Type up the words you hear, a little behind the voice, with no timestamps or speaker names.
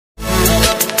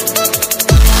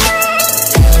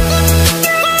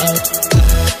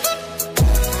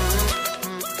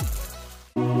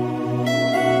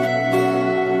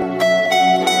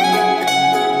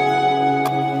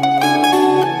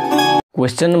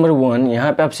Question number 1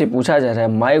 यहाँ पे आपसे पूछा जा रहा है,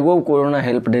 माईगोव कोरोना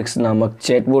हेल्प डेस्क नामक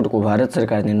चैटबोट को भारत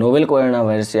सरकार ने नोवेल कोरोना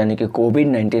वायरस यानी कि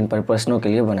कोविड-19 पर प्रश्नों के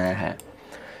लिए बनाया है।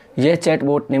 यह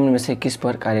चैटबोट निम्न में से किस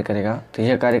पर कार्य करेगा? तो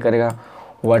यह कार्य करेगा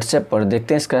व्हाट्सएप पर।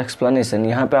 देखते हैं इसका एक्सप्लेनेशन।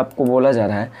 यहाँ पे आपको बोला जा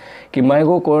रहा है कि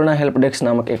माईगोव कोरोना हेल्प डेस्क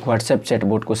नामक एक व्हाट्सएप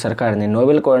चैटबोट को सरकार ने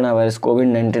नोवेल कोरोना वायरस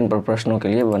कोविड-19 पर प्रश्नों के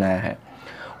लिए बनाया है।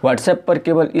 व्हाट्सएप पर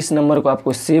केवल इस नंबर को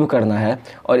आपको सेव करना है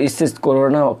और इससे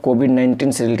कोरोना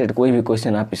कोविड-19 से रिलेटेड कोई भी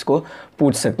क्वेश्चन आप इसको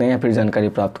पूछ सकते हैं या फिर जानकारी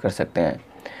प्राप्त कर सकते हैं।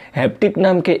 हैप्टिक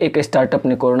नाम के एक स्टार्टअप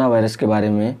ने कोरोना वायरस के बारे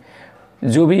में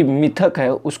जो भी मिथक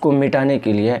है उसको मिटाने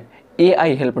के लिए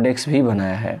AI हेल्प डेस्क भी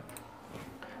बनाया है।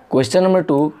 क्वेश्चन नंबर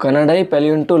 2, कनाडाई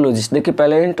पैलियोंटोलॉजिस्ट। देखिए,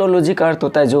 पैलियोंटोलॉजी का अर्थ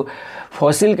होता है जो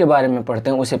फॉसिल के बारे में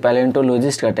पढ़ते हैं उसे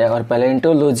पैलियोंटोलॉजिस्ट कहते हैं, और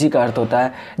पैलियोंटोलॉजी का अर्थ होता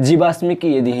है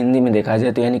जीवाश्मिकी, यदि हिंदी में देखा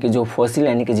जाए तो, यानी कि जो फॉसिल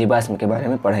यानी कि जीवाश्म के बारे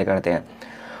में पढ़ाई करते हैं।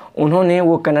 उन्होंने,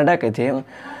 वो कनाडा के थे,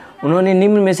 उन्होंने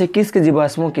निम्न में से किसके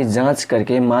जीवाश्मों की जाँच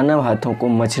करके मानव हाथों को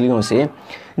मछलियों से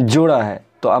जोड़ा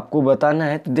है? तो आपको बताना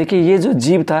है। तो देखिए, ये जो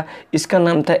जीव था इसका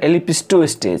नाम था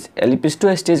एलिपिस्टोस्टेज।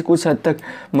 एलिपिस्टोस्टेज कुछ हद तक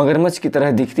मगरमच्छ की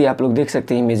तरह दिखती है, आप लोग देख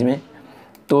सकते हैं इमेज में।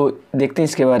 तो देखते हैं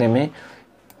इसके बारे में।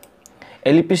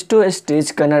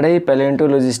 एलिपिस्टोस्टेज, कनाडाई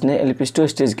पैलियोंटोलॉजिस्ट ने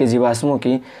एलिपिस्टोस्टेज के जीवाश्मों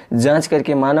की जांच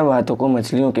करके मानव हाथों को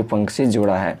मछलियों के पंख से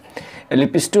जोड़ा है।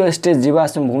 एलिपिस्टोस्टेज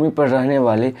जीवाश्म भूमि पर रहने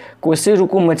वाले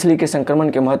कोसेरुको मछली के संक्रमण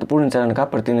के महत्वपूर्ण चरण का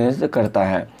प्रतिनिधित्व करता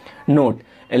है। नोट,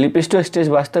 एलिपिस्टोस्टेज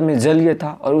वास्तव में जलीय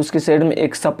था और उसके शरीर में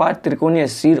एक सपाट त्रिकोणीय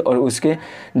सिर और उसके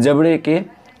जबड़े के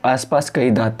आसपास कई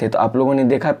दांत थे। तो आप लोगों ने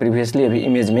देखा प्रीवियसली अभी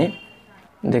इमेज में।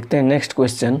 देखते हैं next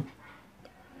question.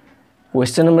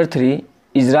 Question number 3,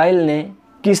 Israel ने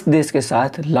किस देश के साथ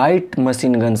लाइट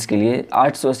मशीन गन्स के लिए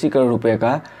 880 करोड़ रुपए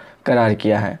का करार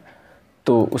किया है?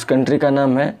 तो उस कंट्री का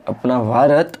नाम है अपना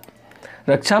भारत।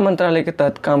 रक्षा मंत्रालय के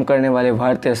तहत काम करने वाले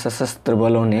भारतीय सशस्त्र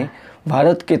बलों ने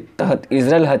भारत के तहत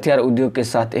इजराइल हथियार उद्योग के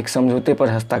साथ एक समझौते पर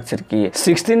हस्ताक्षर किए।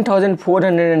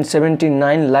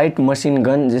 16,479 लाइट मशीन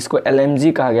गन, जिसको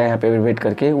LMG कहा गया है यहाँ पे एब्रिवेट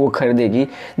करके, वो खरीदेगी,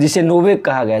 जिसे नोवेक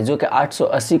कहा गया है, जो कि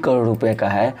 880 करोड़ रुपए का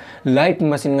है। Light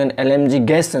machine gun LMG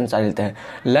gas संचालित है।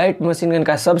 लाइट मशीन गन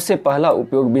का सबसे पहला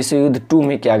उपयोग विश्व युद्ध 2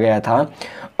 में किया गया था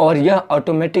और यह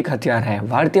ऑटोमेटिक हथियार है।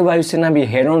 भारतीय वायुसेना भी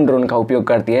हेरोन ड्रोन का उपयोग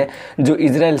करती है जो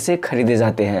इजराइल से खरीदे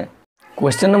जाते हैं।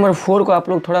 क्वेश्चन नंबर 4 को आप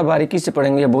लोग थोड़ा बारीकी से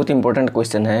पढ़ेंगे, ये बहुत इंपॉर्टेंट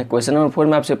क्वेश्चन है। क्वेश्चन नंबर 4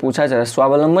 में आपसे पूछा जा रहा है,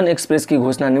 स्वावलंबन एक्सप्रेस की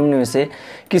घोषणा निम्न में से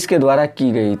किसके द्वारा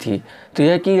की गई थी? तो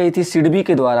यह की गई थी सिडबी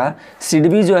के द्वारा।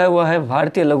 सिडबी जो है वह है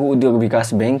भारतीय लघु उद्योग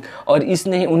विकास बैंक, और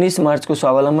इसने ही 19 मार्च को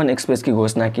स्वावलंबन एक्सप्रेस की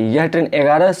घोषणा की। यह ट्रेन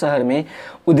 11 शहर में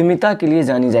उद्यमिता के लिए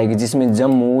जानी जाएगी, जिसमें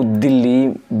जम्मू, दिल्ली,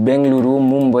 बेंगलुरु,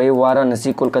 मुंबई,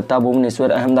 वाराणसी, कोलकाता,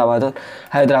 भुवनेश्वर, अहमदाबाद और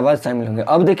हैदराबाद शामिल होंगे।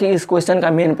 अब देखिए, इस क्वेश्चन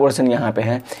का मेन पोर्शन यहाँ पे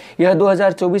है। यह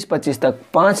 2024-25 तक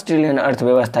 5 ट्रिलियन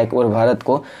अर्थव्यवस्था की ओर भारत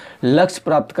को लक्ष्य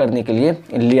प्राप्त करने के लिए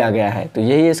लिया गया है। तो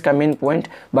यही है इसका मेन पॉइंट।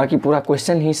 बाकी पूरा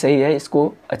क्वेश्चन ही सही है,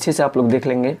 इसको अच्छे से आप लोग देख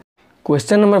लेंगे।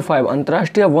 क्वेश्चन नंबर 5,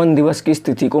 अंतर्राष्ट्रीय वन दिवस किस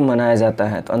तिथि को मनाया जाता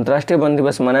है? तो अंतर्राष्ट्रीय वन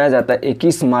दिवस मनाया जाता है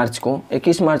 21 मार्च को।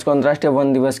 21 मार्च को अंतर्राष्ट्रीय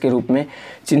वन दिवस के रूप में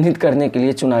चिन्हित करने के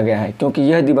लिए चुना गया है, क्योंकि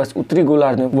यह दिवस उत्तरी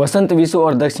गोलार्ध में वसंत विषुव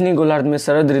और दक्षिणी गोलार्ध में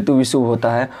शरद ऋतु विषुव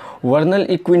होता है। वर्नल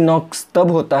इक्विनॉक्स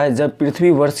तब होता है जब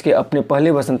पृथ्वी वर्ष के अपने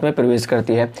पहले वसंत में प्रवेश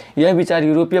करती है। यह विचार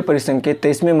यूरोपीय परिसंघ के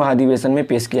 23वें महाधिवेशन में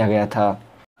पेश किया गया था।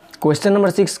 क्वेश्चन नंबर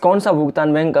 6, कौन सा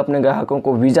भुगतान बैंक अपने ग्राहकों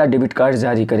को वीज़ा डेबिट कार्ड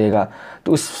जारी करेगा?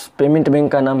 तो उस पेमेंट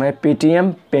बैंक का नाम है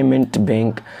पेटीएम पेमेंट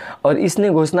बैंक, और इसने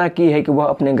घोषणा की है कि वह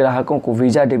अपने ग्राहकों को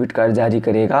वीज़ा डेबिट कार्ड जारी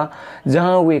करेगा,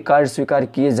 जहां वे कार्ड स्वीकार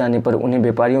किए जाने पर उन्हें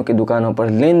व्यापारियों की दुकानों पर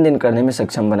लेन देन करने में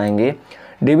सक्षम बनाएंगे।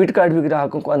 डेबिट कार्ड भी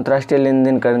ग्राहकों को अंतर्राष्ट्रीय लेन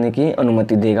देन करने की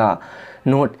अनुमति देगा।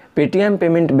 Note, Paytm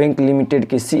payment bank limited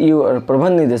के CEO और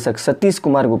प्रबंध निदेशक सतीश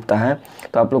कुमार गुप्ता हैं।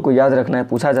 तो आप लोग को याद रखना है,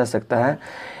 पूछा जा सकता है।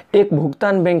 एक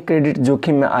भुगतान बैंक क्रेडिट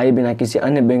जोखिम में आए बिना किसी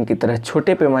अन्य बैंक की तरह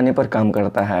छोटे पैमाने पर काम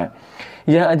करता है।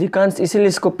 यह अधिकांश, इसीलिए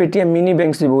इसको पेटीएम मिनी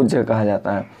बैंक से बहुत जगह कहा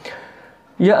जाता है।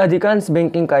 यह अधिकांश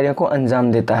बैंकिंग कार्यों को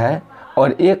अंजाम देता है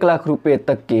और 1 लाख रुपए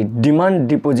तक के डिमांड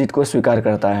डिपॉजिट को स्वीकार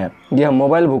करता है। यह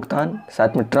मोबाइल भुगतान,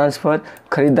 साथ में ट्रांसफ़र,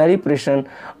 खरीदारी, प्रेषण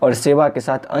और सेवा के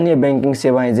साथ अन्य बैंकिंग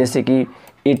सेवाएं जैसे कि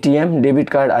ATM, डेबिट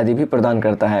कार्ड आदि भी प्रदान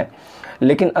करता है,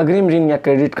 लेकिन अग्रिम ऋण या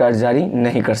क्रेडिट कार्ड जारी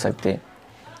नहीं कर सकते।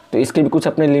 तो इसके भी कुछ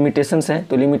अपने लिमिटेशंस हैं,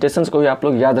 तो लिमिटेशंस को भी आप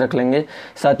लोग याद रख लेंगे।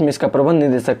 साथ में इसका प्रबंध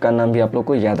निदेशक का नाम भी आप लोग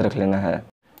को याद रख लेना है।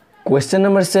 क्वेश्चन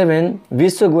नंबर 7,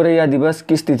 विश्व गोरैया दिवस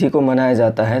किस तिथि को मनाया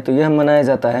जाता है? तो यह मनाया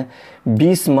जाता है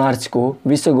 20 मार्च को।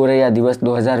 विश्व गोरैया दिवस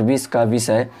 2020 का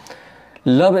विषय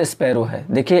लव स्पैरो है।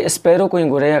 देखिए, स्पैरो को ही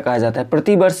गोरैया कहा जाता है।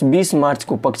 प्रतिवर्ष 20 मार्च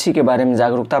को पक्षी के बारे में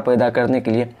जागरूकता पैदा करने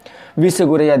के लिए विश्व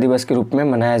गोरैया दिवस के रूप में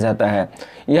मनाया जाता है।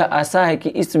 यह आशा है कि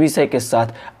इस विषय के साथ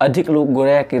अधिक लोग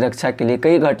गोरैया की रक्षा के लिए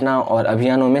कई घटनाओं और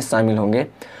अभियानों में शामिल होंगे।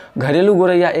 घरेलू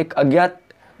गोरैया एक अज्ञात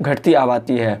घटती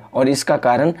आबादी है और इसका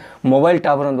कारण मोबाइल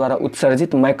टावरों द्वारा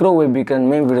उत्सर्जित माइक्रोवेव विकिरण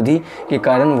में वृद्धि के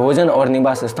कारण भोजन और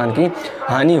निवास स्थान की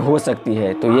हानि हो सकती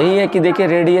है। तो यही है कि देखिए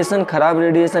रेडिएशन, ख़राब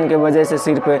रेडिएशन के वजह से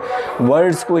सिर्फ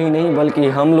बर्ड्स को ही नहीं बल्कि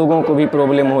हम लोगों को भी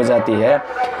प्रॉब्लम हो जाती है,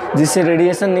 जिससे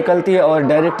रेडिएशन निकलती है और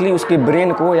डायरेक्टली उसके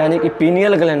ब्रेन को यानी कि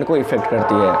पीनियल ग्लैंड को इफेक्ट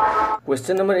करती है।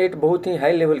 क्वेश्चन नंबर 8 बहुत ही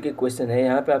हाई लेवल की क्वेश्चन है।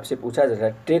 यहाँ पे आपसे पूछा जा रहा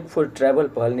है टेक फॉर ट्रैवल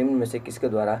पहल निम्न में से किसके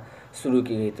द्वारा शुरू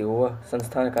की गई थी। वह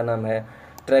संस्थान का नाम है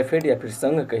ट्राइफेड या फिर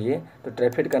संघ कहिए, तो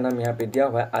ट्राइफेड का नाम यहाँ पे दिया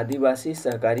हुआ है आदिवासी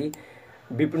सहकारी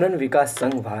विपणन विकास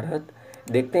संघ भारत।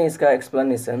 देखते हैं इसका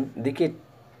एक्सप्लेनेशन। देखिए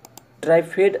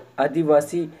ट्राइफेड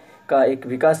आदिवासी का एक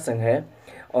विकास संघ है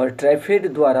और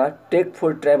ट्राइफेड द्वारा टेक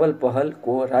फॉर ट्रैवल पहल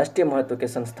को राष्ट्रीय महत्व के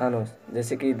संस्थानों,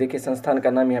 जैसे कि देखिए संस्थान का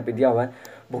नाम यहाँ पे दिया हुआ है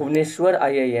भुवनेश्वर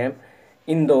IIM,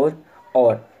 इंदौर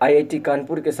और IIT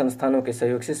कानपुर के संस्थानों के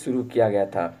सहयोग से शुरू किया गया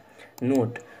था।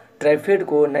 नोट, ट्राइफेड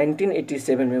को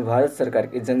 1987 में भारत सरकार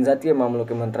के जनजातीय मामलों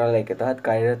के मंत्रालय के तहत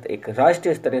कार्यरत एक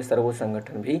राष्ट्रीय स्तरीय सर्वोच्च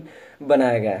संगठन भी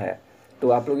बनाया गया है। तो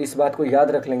आप लोग इस बात को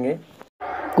याद रख लेंगे।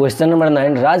 क्वेश्चन नंबर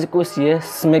 9, राजकोषीय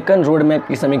स्मेकन रोड मैप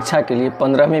की समीक्षा के लिए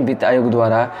 15वें वित्त आयोग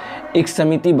द्वारा एक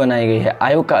समिति बनाई गई है।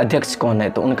 आयोग का अध्यक्ष कौन है?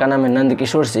 तो उनका नाम है नंद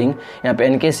किशोर सिंह। यहाँ पे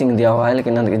NK सिंह दिया हुआ है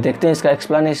लेकिन देखते हैं इसका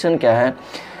एक्सप्लेनेशन क्या है।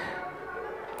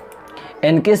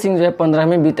 NK सिंह जो है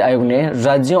 15वें वित्त आयोग ने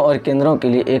राज्यों और केंद्रों के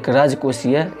लिए एक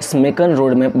राजकोषीय स्मेकन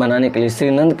रोड मैप बनाने के लिए श्री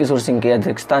नंद किशोर सिंह की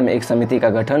अध्यक्षता में एक समिति का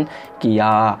गठन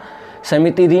किया।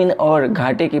 समिति ऋण और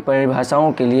घाटे की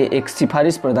परिभाषाओं के लिए एक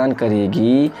सिफारिश प्रदान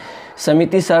करेगी।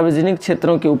 समिति सार्वजनिक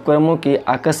क्षेत्रों के उपक्रमों की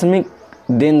आकस्मिक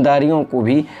देनदारियों को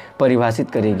भी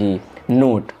परिभाषित करेगी।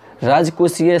 नोट,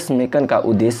 राजकोषीय स्मेकन का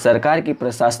उद्देश्य सरकार की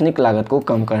प्रशासनिक लागत को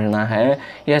कम करना है।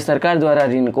 यह सरकार द्वारा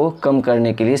ऋण को कम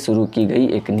करने के लिए शुरू की गई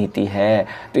एक नीति है।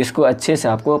 तो इसको अच्छे से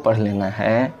आपको पढ़ लेना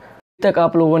है। अभी तक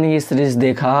आप लोगों ने ये सीरीज़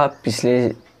देखा,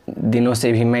 पिछले दिनों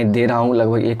से भी मैं दे रहा हूँ,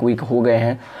 लगभग 1 वीक हो गए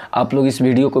हैं। आप लोग इस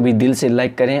वीडियो को भी दिल से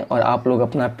लाइक करें और आप लोग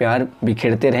अपना प्यार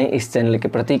बिखेरते रहें इस चैनल के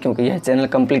प्रति, क्योंकि यह चैनल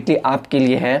कम्प्लीटली आपके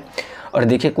लिए है। और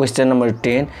देखिए क्वेश्चन नंबर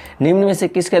 10, निम्न में से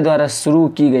किसके द्वारा शुरू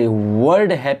की गई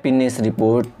वर्ल्ड हैप्पीनेस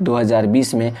रिपोर्ट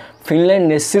 2020 में फिनलैंड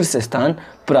ने शीर्ष स्थान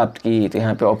प्राप्त की? तो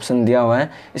यहाँ पे ऑप्शन दिया हुआ है,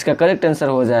 इसका करेक्ट आंसर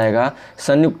हो जाएगा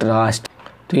संयुक्त राष्ट्र।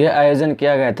 तो यह आयोजन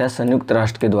किया गया था संयुक्त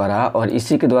राष्ट्र के द्वारा और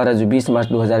इसी के द्वारा जो 20 मार्च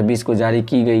 2020 को जारी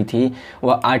की गई थी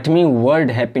वह 8वीं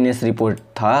वर्ल्ड हैप्पीनेस रिपोर्ट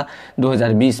था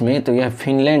 2020 में। तो यह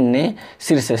फिनलैंड ने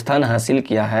शीर्ष स्थान हासिल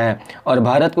किया है और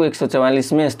भारत को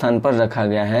 144वें स्थान पर रखा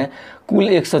गया है। कुल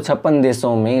 156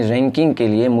 देशों में रैंकिंग के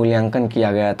लिए मूल्यांकन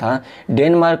किया गया था।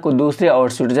 डेनमार्क को दूसरे और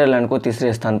स्विट्जरलैंड को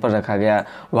तीसरे स्थान पर रखा गया।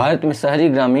 भारत में शहरी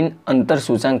ग्रामीण अंतर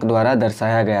सूचकांक द्वारा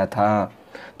दर्शाया गया था।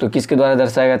 तो किसके द्वारा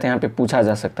दर्शाया गया था यहाँ पे पूछा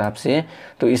जा सकता है आपसे,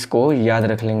 तो इसको याद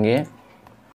रख लेंगे।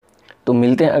 तो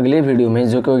मिलते हैं अगले वीडियो में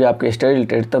जो कि होगी आपके स्टडी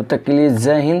रिलेटेड। तब तक के लिए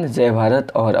जय हिंद, जय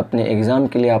भारत। और अपने एग्ज़ाम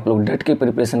के लिए आप लोग डट के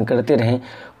प्रिपरेशन करते रहें,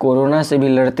 कोरोना से भी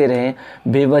लड़ते रहें,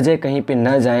 बेवजह कहीं पे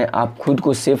ना जाएं। आप खुद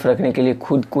को सेफ रखने के लिए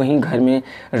खुद को ही घर में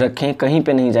रखें, कहीं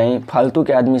पे नहीं जाएं, फालतू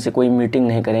के आदमी से कोई मीटिंग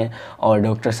नहीं करें और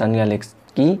डॉक्टर सानिया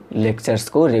की लेक्चर्स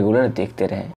को रेगुलर देखते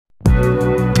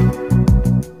रहें।